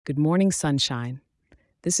Good morning, sunshine.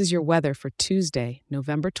 This is your weather for Tuesday,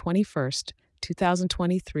 November 21st,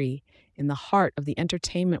 2023, in the heart of the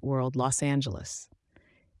entertainment world, Los Angeles.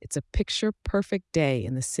 It's a picture perfect day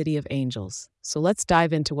in the City of Angels, so let's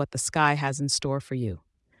dive into what the sky has in store for you.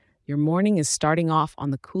 Your morning is starting off on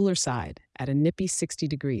the cooler side at a nippy 60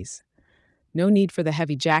 degrees. No need for the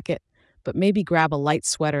heavy jacket, but maybe grab a light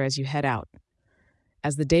sweater as you head out.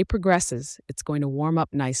 As the day progresses, it's going to warm up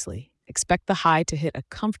nicely. Expect the high to hit a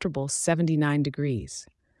comfortable 79 degrees.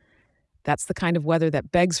 That's the kind of weather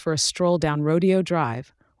that begs for a stroll down Rodeo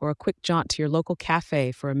Drive or a quick jaunt to your local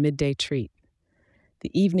cafe for a midday treat.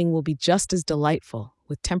 The evening will be just as delightful,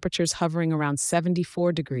 with temperatures hovering around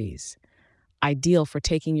 74 degrees, ideal for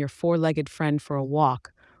taking your four-legged friend for a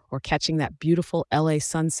walk or catching that beautiful LA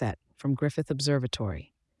sunset from Griffith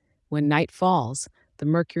Observatory. When night falls, the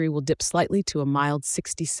mercury will dip slightly to a mild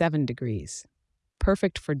 67 degrees.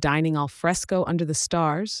 Perfect for dining al fresco under the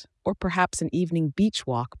stars, or perhaps an evening beach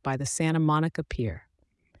walk by the Santa Monica Pier.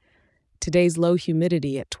 Today's low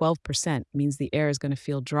humidity at 12% means the air is going to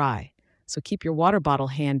feel dry, so keep your water bottle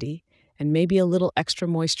handy and maybe a little extra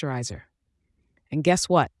moisturizer. And guess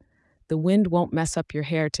what? The wind won't mess up your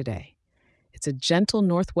hair today. It's a gentle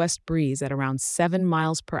northwest breeze at around 7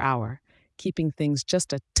 miles per hour, keeping things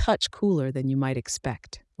just a touch cooler than you might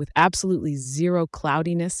expect. With absolutely zero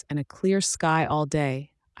cloudiness and a clear sky all day,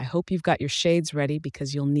 I hope you've got your shades ready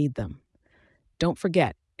because you'll need them. Don't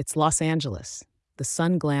forget, it's Los Angeles. The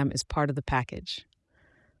sun glam is part of the package.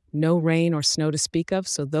 No rain or snow to speak of,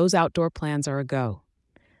 so those outdoor plans are a go.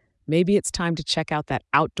 Maybe it's time to check out that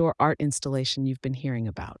outdoor art installation you've been hearing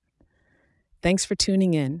about. Thanks for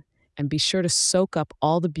tuning in, and be sure to soak up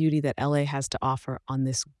all the beauty that LA has to offer on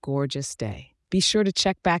this gorgeous day. Be sure to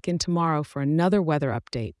check back in tomorrow for another weather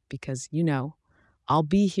update because, I'll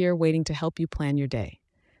be here waiting to help you plan your day.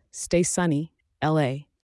 Stay sunny, LA.